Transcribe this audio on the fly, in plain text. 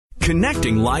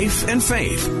Connecting life and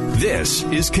faith. This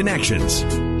is Connections.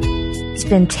 It's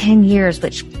been 10 years,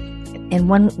 which in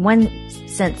one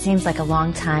sense seems like a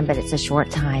long time, but it's a short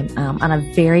time. On a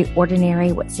very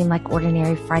ordinary, what seemed like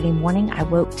ordinary Friday morning, I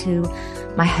woke to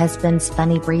my husband's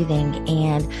funny breathing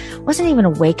and wasn't even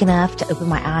awake enough to open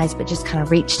my eyes, but just kind of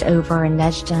reached over and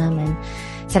nudged him and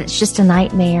said, "It's just a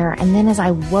nightmare." And then as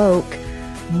I woke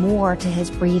more to his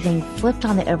breathing, flipped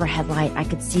on the overhead light, I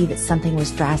could see that something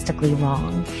was drastically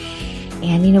wrong.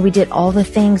 And, we did all the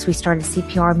things. We started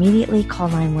CPR immediately,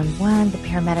 called 911. The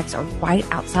paramedics are right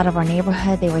outside of our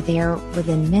neighborhood. They were there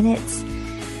within minutes.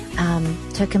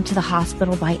 Took him to the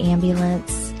hospital by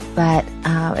ambulance. But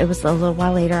it was a little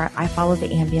while later, I followed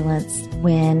the ambulance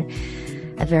when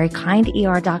a very kind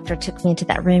ER doctor took me into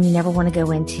that room you never want to go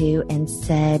into and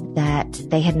said that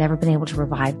they had never been able to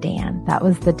revive Dan. That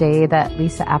was the day that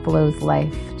Lisa Appelow's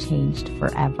life changed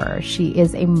forever. She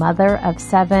is a mother of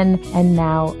 7 and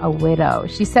now a widow.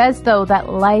 She says, though, that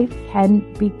life can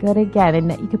be good again and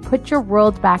that you can put your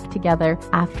world back together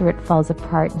after it falls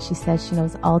apart. And she says she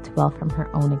knows all too well from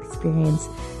her own experience.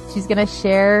 She's going to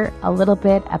share a little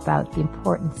bit about the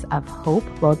importance of hope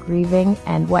while grieving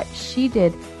and what she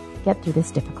did get through this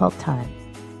difficult time.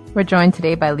 We're joined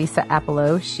today by Lisa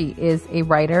Appelow. She is a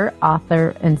writer,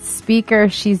 author, and speaker.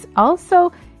 She's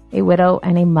also a widow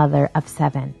and a mother of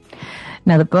 7.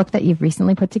 Now, the book that you've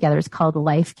recently put together is called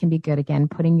Life Can Be Good Again,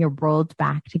 Putting Your World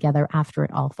Back Together After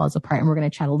It All Falls Apart. And we're going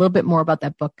to chat a little bit more about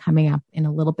that book coming up in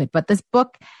a little bit. But this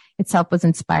book itself was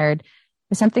inspired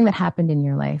by something that happened in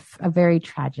your life, a very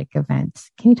tragic event.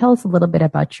 Can you tell us a little bit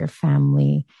about your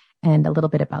family and a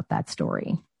little bit about that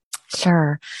story?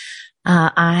 Sure.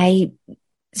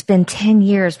 It's been 10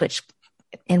 years, which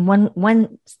in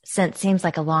one sense seems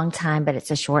like a long time, but it's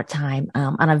a short time.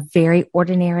 On a very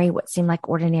ordinary, what seemed like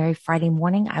ordinary Friday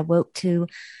morning, I woke to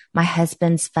my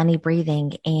husband's funny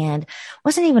breathing and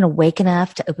wasn't even awake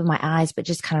enough to open my eyes, but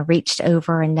just kind of reached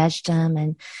over and nudged him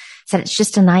and said, "It's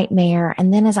just a nightmare."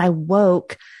 And then as I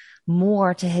woke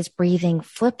more to his breathing,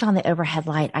 flipped on the overhead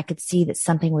light, I could see that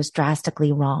something was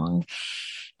drastically wrong.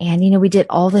 And, we did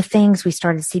all the things. We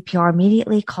started CPR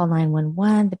immediately, called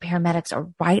 911. The paramedics are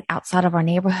right outside of our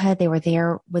neighborhood. They were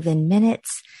there within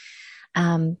minutes.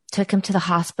 Took him to the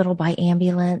hospital by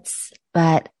ambulance.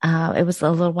 But it was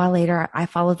a little while later, I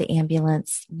followed the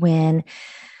ambulance when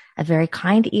a very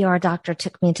kind ER doctor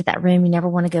took me into that room you never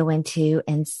want to go into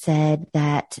and said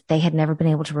that they had never been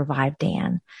able to revive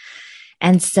Dan.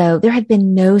 And so there had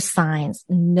been no signs,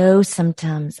 no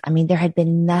symptoms. I mean, there had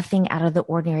been nothing out of the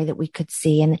ordinary that we could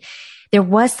see. And there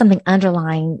was something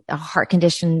underlying, a heart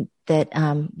condition that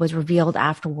was revealed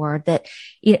afterward that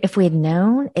if we had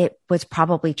known, it was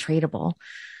probably treatable.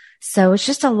 So it's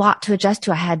just a lot to adjust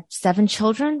to. I had 7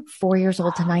 children, 4 years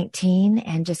old to 19,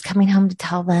 and just coming home to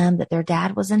tell them that their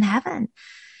dad was in heaven.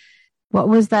 What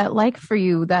was that like for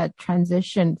you, that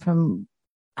transition from,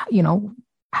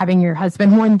 having your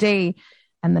husband one day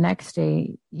and the next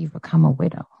day you've become a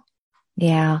widow?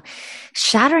 Yeah.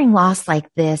 Shattering loss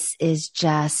like this is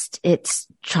it's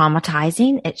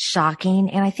traumatizing. It's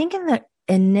shocking. And I think in the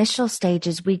initial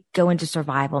stages, we go into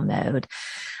survival mode.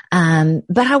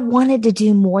 But I wanted to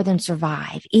do more than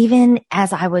survive. Even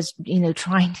as I was,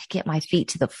 trying to get my feet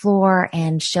to the floor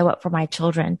and show up for my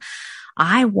children,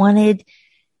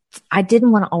 I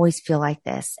didn't want to always feel like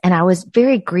this. And I was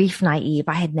very grief naive.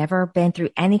 I had never been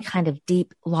through any kind of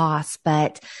deep loss,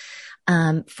 but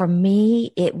for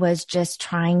me, it was just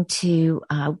trying to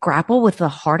grapple with the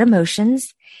hard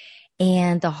emotions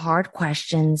and the hard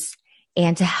questions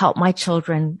and to help my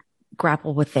children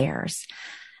grapple with theirs.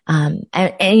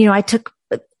 I took,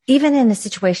 even in a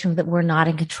situation that we're not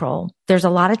in control, there's a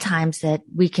lot of times that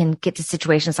we can get to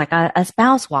situations like a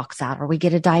spouse walks out or we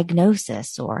get a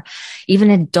diagnosis or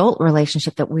even an adult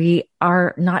relationship that we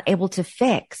are not able to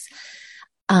fix.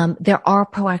 There are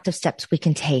proactive steps we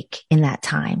can take in that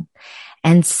time.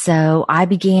 And so I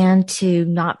began to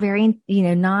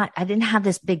I didn't have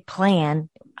this big plan.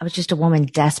 I was just a woman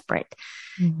desperate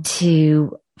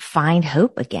to find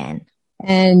hope again.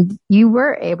 And you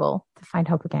were able to find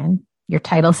hope again. Your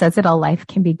title says it all, life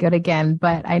can be good again.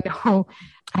 But I know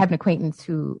I have an acquaintance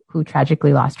who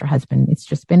tragically lost her husband. It's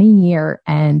just been a year.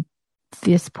 And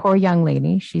this poor young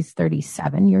lady, she's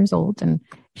 37 years old and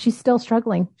she's still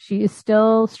struggling. She is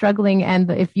still struggling. And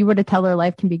if you were to tell her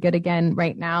life can be good again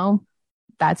right now,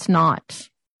 that's not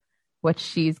what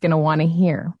she's going to want to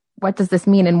hear. What does this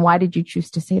mean? And why did you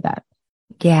choose to say that?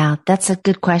 Yeah, that's a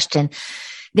good question.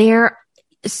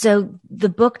 So the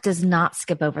book does not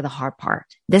skip over the hard part.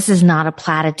 This is not a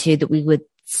platitude that we would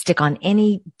stick on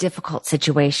any difficult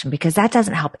situation because that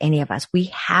doesn't help any of us. We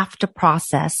have to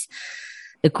process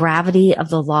the gravity of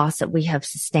the loss that we have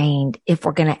sustained if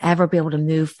we're going to ever be able to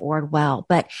move forward well.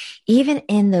 But even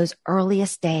in those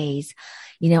earliest days,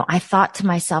 I thought to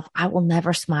myself, I will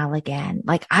never smile again.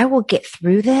 Like, I will get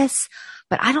through this,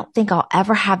 but I don't think I'll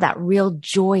ever have that real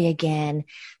joy again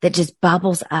that just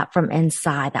bubbles up from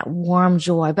inside, that warm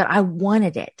joy. But I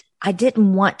wanted it. I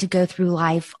didn't want to go through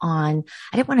life I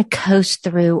didn't want to coast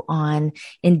through on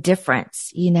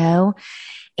indifference,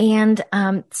 And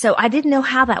so I didn't know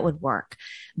how that would work.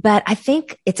 But I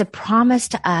think it's a promise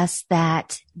to us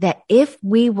that if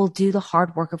we will do the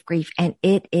hard work of grief, and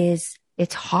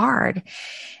it's hard,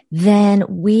 then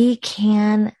we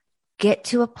can get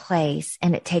to a place,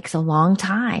 and it takes a long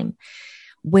time,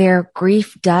 where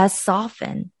grief does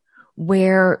soften,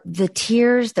 where the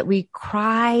tears that we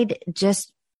cried,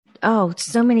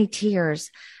 so many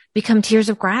tears, become tears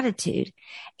of gratitude.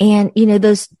 And,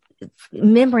 those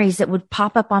memories that would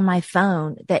pop up on my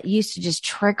phone that used to just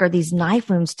trigger these knife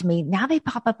wounds to me, now they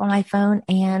pop up on my phone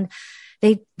and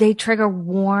they trigger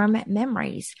warm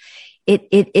memories.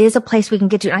 It is a place we can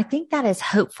get to. And I think that is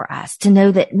hope for us, to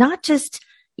know that not just,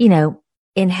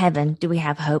 in heaven do we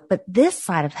have hope, but this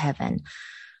side of heaven,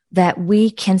 that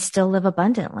we can still live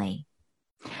abundantly.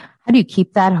 How do you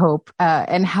keep that hope?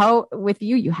 And how, with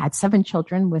you had 7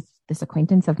 children. With this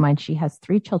acquaintance of mine, she has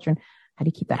 3 children. How do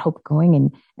you keep that hope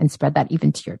going and spread that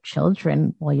even to your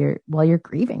children while you're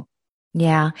grieving?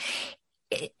 Yeah.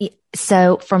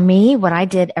 So for me, what I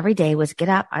did every day was get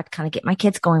up. I'd kind of get my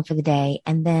kids going for the day,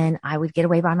 and then I would get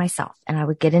away by myself and I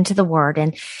would get into the Word.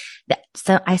 And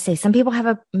so I say, some people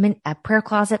have a prayer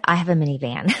closet. I have a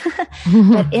minivan,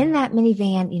 but in that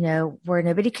minivan, where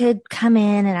nobody could come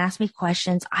in and ask me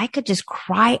questions, I could just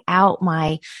cry out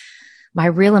my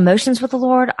real emotions with the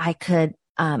Lord. I could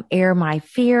air my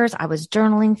fears. I was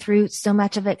journaling through so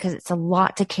much of it because it's a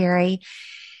lot to carry.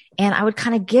 And I would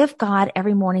kind of give God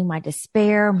every morning my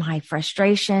despair, my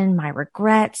frustration, my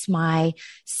regrets, my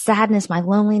sadness, my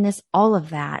loneliness, all of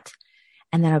that.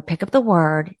 And then I would pick up the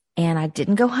Word, and I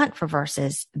didn't go hunt for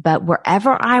verses, but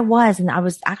wherever I was, and I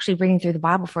was actually reading through the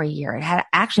Bible for a year.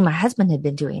 My husband had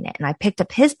been doing it, and I picked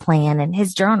up his plan and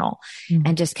his journal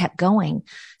and just kept going.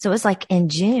 So it was like in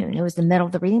June, it was the middle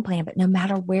of the reading plan, but no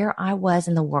matter where I was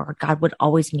in the Word, God would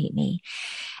always meet me,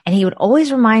 and He would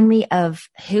always remind me of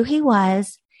who He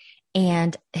was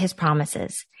and His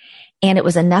promises. And it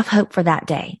was enough hope for that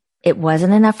day. It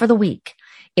wasn't enough for the week.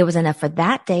 It was enough for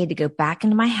that day to go back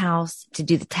into my house, to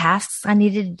do the tasks I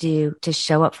needed to do, to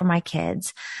show up for my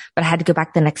kids. But I had to go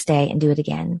back the next day and do it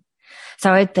again.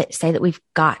 So I would say that we've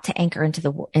got to anchor into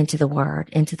the Word,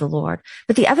 into the Lord.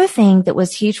 But the other thing that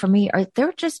was huge for me there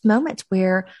are just moments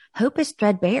where hope is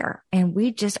threadbare and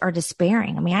we just are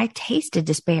despairing. I mean, I tasted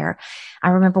despair. I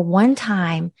remember one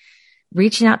time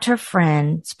reaching out to a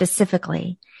friend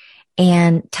specifically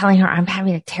and telling her, I'm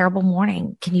having a terrible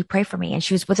morning. Can you pray for me? And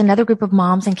she was with another group of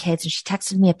moms and kids. And she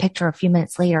texted me a picture a few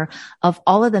minutes later of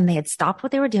all of them. They had stopped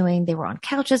what they were doing. They were on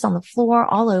couches, on the floor,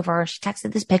 all over. She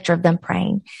texted this picture of them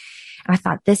praying. And I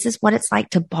thought, this is what it's like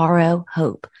to borrow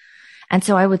hope. And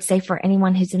so I would say for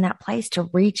anyone who's in that place to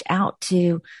reach out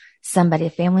to somebody, a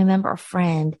family member, a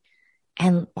friend,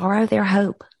 and borrow their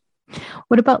hope.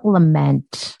 What about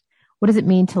lament? What does it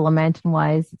mean to lament, and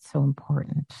why is it so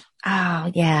important?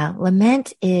 Oh, yeah.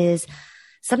 Lament is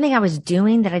something I was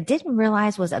doing that I didn't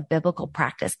realize was a biblical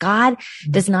practice. God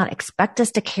does not expect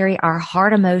us to carry our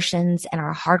hard emotions and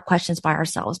our hard questions by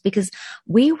ourselves, because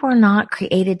we were not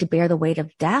created to bear the weight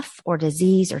of death or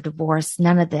disease or divorce,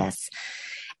 none of this.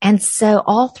 And so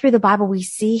all through the Bible, we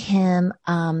see Him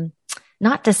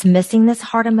not dismissing this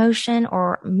hard emotion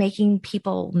or making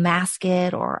people mask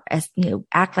it or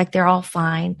act like they're all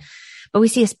fine. But we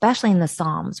see, especially in the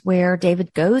Psalms, where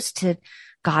David goes to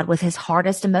God with his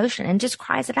hardest emotion and just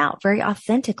cries it out very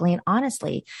authentically and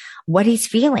honestly, what he's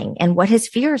feeling and what his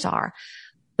fears are.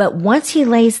 But once he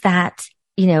lays that,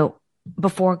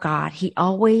 before God, he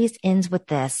always ends with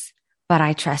this, but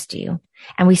I trust you.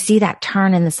 And we see that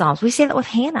turn in the Psalms. We see that with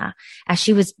Hannah as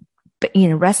she was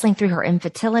wrestling through her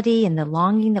infertility and the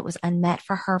longing that was unmet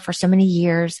for her for so many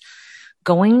years,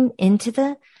 going into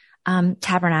the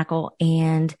tabernacle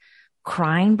and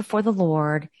crying before the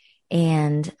Lord,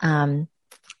 and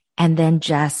then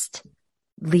just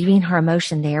leaving her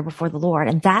emotion there before the Lord.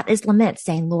 And that is lament,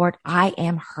 saying, Lord, I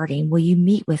am hurting. Will you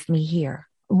meet with me here?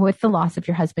 With the loss of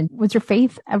your husband, was your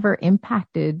faith ever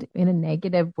impacted in a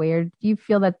negative way? Or do you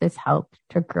feel that this helped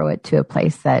to grow it to a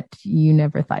place that you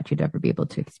never thought you'd ever be able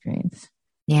to experience?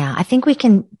 Yeah, I think we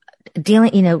can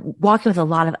walking with a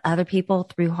lot of other people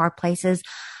through hard places.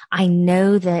 I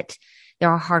know that there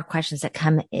are hard questions that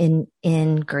come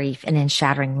in grief and in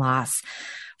shattering loss.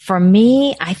 For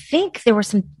me, I think there were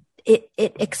some it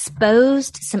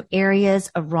exposed some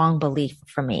areas of wrong belief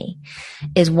for me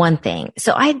is one thing.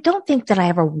 So I don't think that I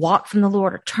ever walked from the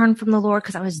Lord or turned from the Lord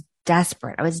because I was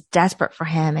desperate. I was desperate for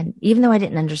him. And even though I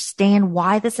didn't understand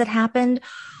why this had happened,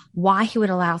 why he would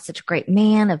allow such a great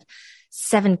man of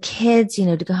 7 kids,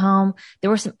 to go home, there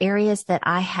were some areas that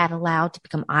I had allowed to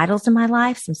become idols in my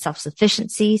life, some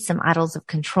self-sufficiency, some idols of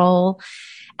control,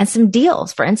 and some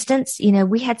deals. For instance,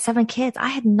 we had 7 kids. I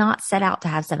had not set out to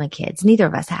have 7 kids. Neither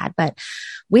of us had, but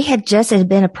we had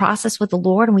been a process with the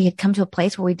Lord, and we had come to a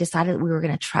place where we decided that we were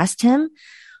going to trust him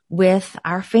with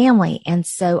our family. And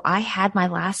so I had my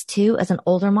last 2 as an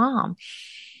older mom,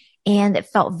 and it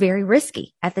felt very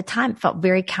risky at the time. It felt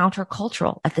very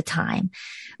countercultural at the time,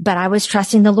 but I was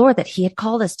trusting the Lord that he had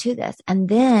called us to this. And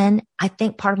then I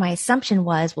think part of my assumption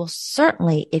was, well,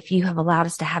 certainly if you have allowed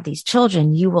us to have these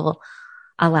children, you will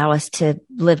allow us to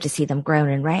live to see them grown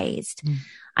and raised.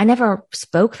 I never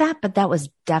spoke that, but that was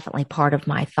definitely part of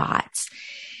my thoughts.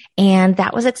 And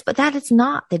that is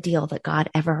not the deal that God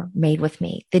ever made with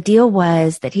me. The deal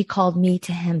was that he called me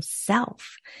to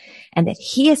himself, and that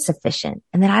he is sufficient,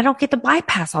 and that I don't get to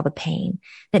bypass all the pain,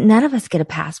 that none of us get a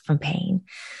pass from pain.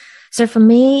 So for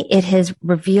me, it has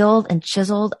revealed and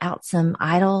chiseled out some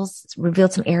idols,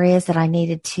 revealed some areas that I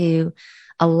needed to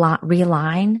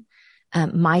realign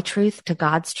my truth to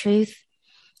God's truth,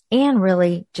 and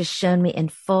really just shown me in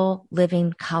full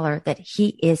living color that he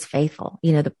is faithful.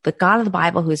 The God of the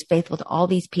Bible, who is faithful to all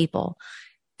these people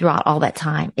throughout all that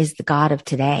time, is the God of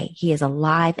today. He is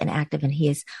alive and active, and he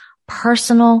is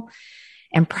personal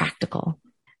and practical.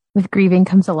 With grieving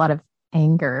comes a lot of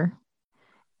anger,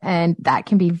 and that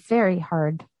can be very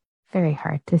hard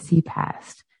to see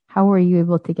past. How were you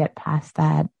able to get past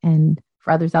that? And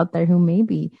for others out there who may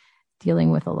be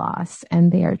dealing with a loss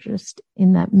and they are just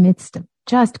in that midst of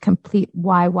just complete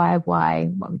why, what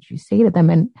would you say to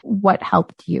them, and what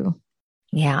helped you?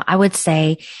 Yeah, I would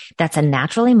say that's a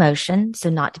natural emotion. So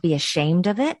not to be ashamed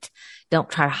of it. Don't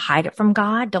try to hide it from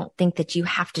God. Don't think that you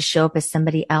have to show up as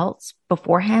somebody else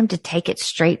before him to take it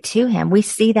straight to him. We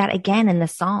see that again in the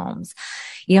Psalms.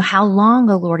 How long,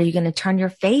 O Lord, are you going to turn your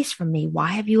face from me? Why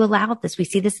have you allowed this? We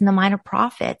see this in the Minor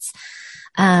Prophets,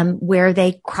 where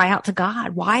they cry out to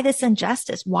God. Why this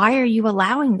injustice? Why are you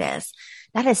allowing this?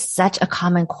 That is such a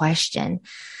common question.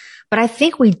 But I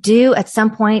think we do at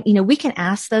some point, we can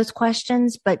ask those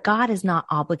questions, but God is not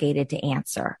obligated to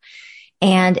answer.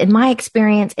 And in my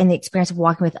experience, in the experience of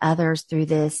walking with others through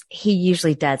this, he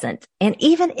usually doesn't. And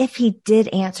even if he did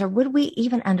answer, would we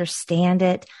even understand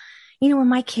it? When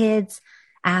my kids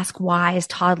ask why as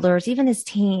toddlers, even as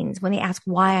teens, when they ask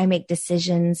why I make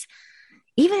decisions,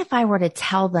 even if I were to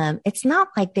tell them, it's not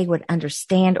like they would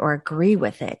understand or agree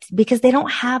with it, because they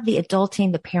don't have the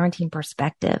adulting, the parenting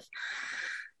perspective.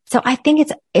 So I think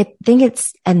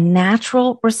it's a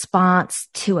natural response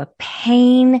to a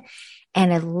pain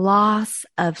and a loss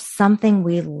of something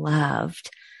we loved.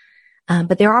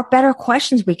 But there are better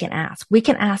questions we can ask. We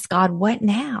can ask God, what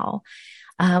now?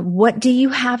 What do you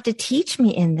have to teach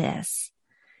me in this?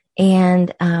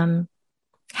 And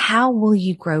how will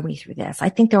you grow me through this? I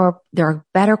think there are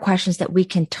better questions that we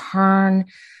can turn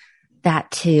that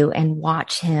to and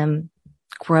watch him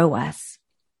grow us.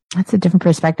 That's a different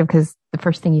perspective, because the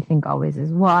first thing you think always is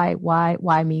why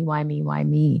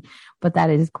me? But that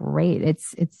is great.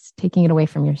 It's taking it away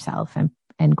from yourself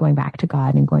and going back to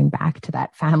God and going back to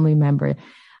that family member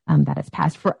that has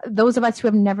passed. For those of us who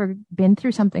have never been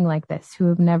through something like this, who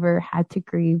have never had to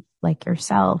grieve like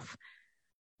yourself,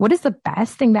 what is the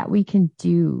best thing that we can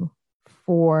do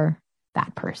for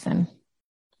that person?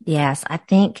 Yes, I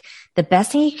think the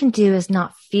best thing you can do is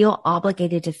not feel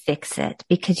obligated to fix it,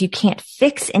 because you can't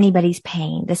fix anybody's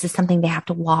pain. This is something they have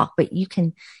to walk, but you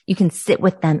can sit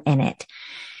with them in it.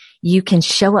 You can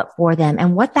show up for them.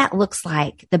 And what that looks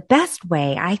like, the best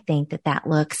way I think that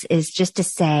looks is just to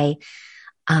say,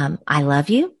 I love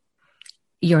you.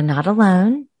 You're not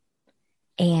alone.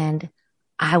 And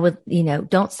I would,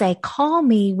 don't say, call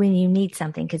me when you need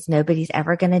something, because nobody's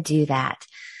ever going to do that.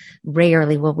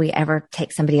 Rarely will we ever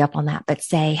take somebody up on that, but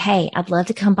say, hey, I'd love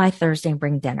to come by Thursday and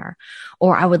bring dinner.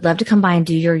 Or I would love to come by and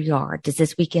do your yard. Does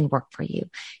this weekend work for you?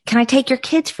 Can I take your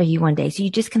kids for you one day so you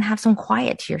just can have some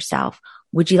quiet to yourself?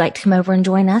 Would you like to come over and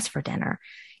join us for dinner?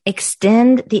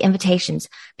 Extend the invitations.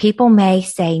 People may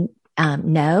say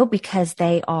no, because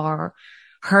they are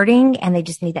hurting and they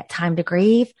just need that time to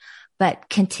grieve. But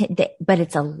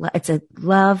it's a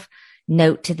love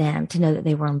note to them to know that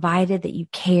they were invited, that you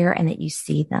care, and that you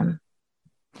see them.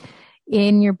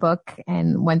 In your book,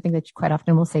 and one thing that you quite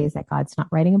often will say is that God's not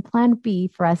writing a plan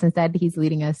B for us. Instead, he's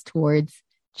leading us towards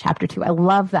chapter 2. I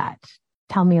love that.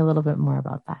 Tell me a little bit more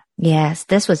about that. Yes,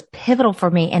 this was pivotal for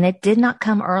me, and it did not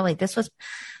come early. This was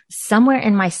somewhere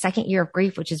in my second year of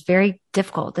grief, which is very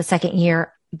difficult, the second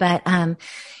year. But, I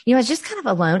was just kind of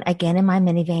alone again in my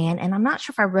minivan, and I'm not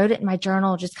sure if I wrote it in my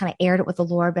journal, just kind of aired it with the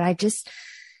Lord, but I just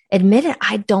admitted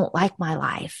I don't like my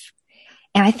life.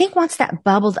 And I think once that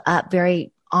bubbled up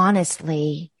very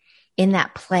honestly in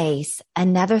that place,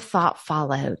 another thought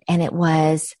followed, and it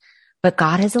was, but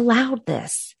God has allowed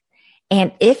this.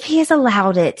 And if he has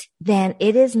allowed it, then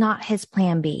it is not his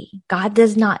plan B. God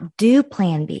does not do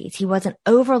plan Bs. He wasn't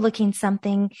overlooking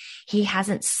something. He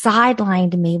hasn't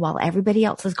sidelined me while everybody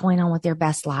else is going on with their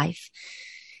best life.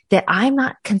 That I'm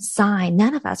not consigned,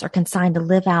 none of us are consigned to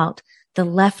live out the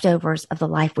leftovers of the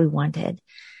life we wanted.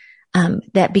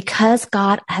 That because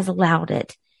God has allowed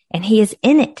it and he is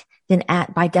in it, then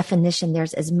by definition,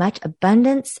 there's as much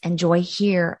abundance and joy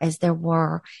here as there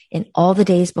were in all the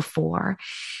days before.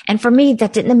 And for me,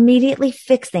 that didn't immediately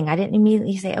fix things. I didn't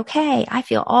immediately say, okay, I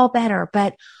feel all better.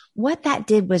 But what that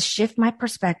did was shift my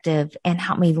perspective and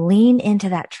help me lean into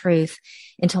that truth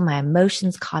until my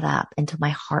emotions caught up, until my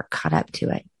heart caught up to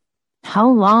it. How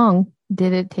long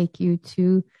did it take you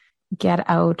to get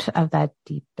out of that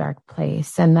deep, dark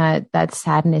place and that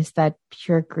sadness, that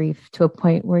pure grief, to a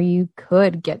point where you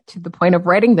could get to the point of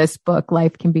writing this book,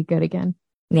 Life Can Be Good Again?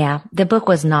 Yeah, the book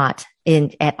was not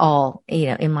at all,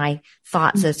 in my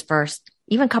thoughts those first,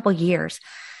 even couple years.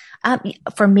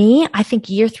 For me, I think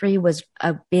year 3 was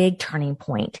a big turning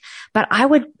point, but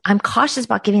I'm cautious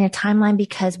about giving a timeline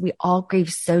because we all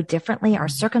grieve so differently. Our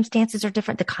circumstances are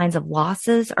different. The kinds of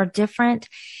losses are different.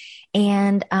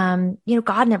 And,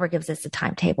 God never gives us a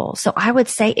timetable. So I would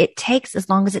say it takes as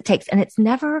long as it takes, and it's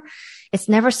never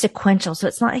sequential. So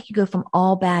it's not like you go from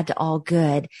all bad to all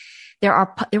good. There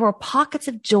were pockets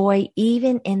of joy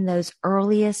even in those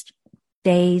earliest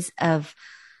days of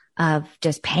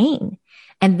just pain.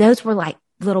 And those were like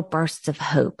little bursts of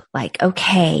hope, like,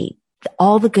 okay,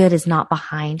 all the good is not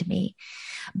behind me.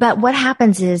 But what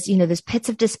happens is, those pits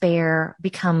of despair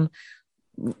become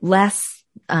less,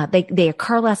 they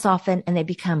occur less often and they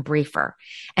become briefer.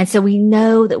 And so we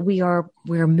know that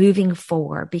we're moving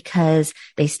forward because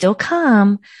they still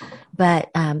come, but,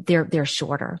 they're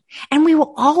shorter, and we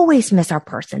will always miss our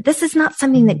person. This is not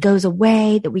something that goes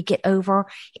away, that we get over.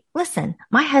 Listen,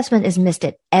 my husband is missed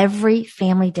at every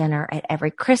family dinner, at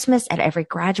every Christmas, at every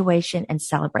graduation and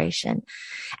celebration.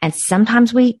 And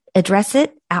sometimes we address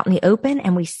it out in the open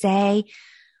and we say,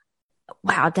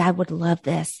 wow, Dad would love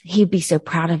this. He'd be so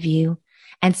proud of you.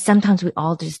 And sometimes we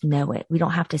all just know it. We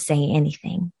don't have to say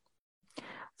anything.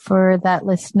 For that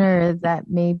listener that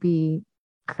may be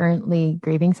currently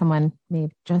grieving someone, may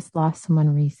have just lost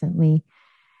someone recently,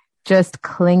 just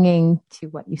clinging to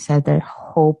what you said, their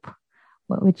hope,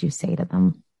 what would you say to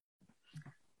them?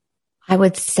 I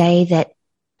would say that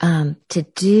to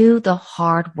do the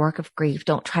hard work of grief,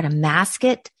 don't try to mask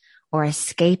it or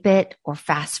escape it or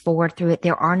fast forward through it.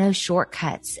 There are no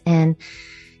shortcuts. And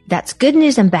that's good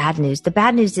news and bad news. The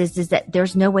bad news is that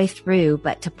there's no way through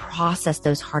but to process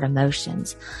those hard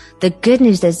emotions. The good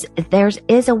news is there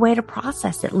is a way to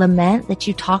process it. Lament that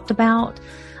you talked about,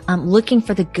 looking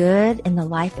for the good in the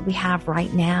life that we have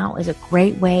right now is a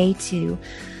great way to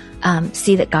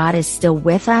see that God is still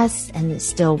with us and is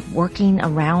still working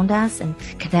around us and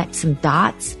connect some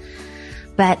dots.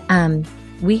 But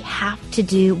we have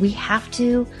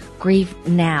to grieve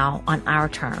now on our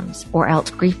terms, or else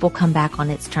grief will come back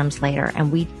on its terms later.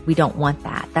 And we don't want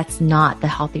that. That's not the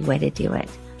healthy way to do it.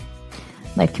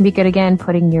 Life Can Be Good Again,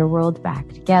 putting your world back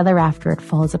together after it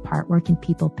falls apart. Where can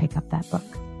people pick up that book?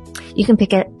 You can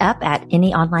pick it up at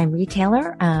any online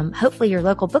retailer, hopefully your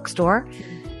local bookstore.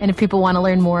 And if people want to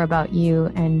learn more about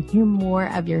you and hear more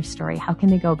of your story, how can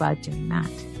they go about doing that?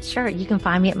 Sure. You can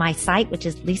find me at my site, which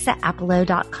is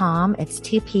lisaappelo.com. It's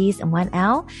 2 P's and 1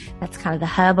 L. That's kind of the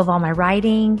hub of all my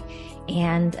writing.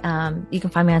 And you can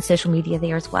find me on social media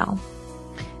there as well.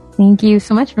 Thank you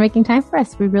so much for making time for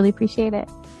us. We really appreciate it.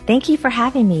 Thank you for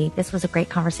having me. This was a great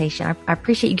conversation. I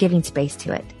appreciate you giving space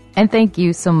to it. And thank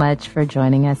you so much for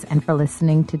joining us and for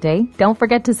listening today. Don't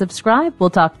forget to subscribe.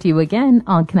 We'll talk to you again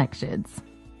on Connections.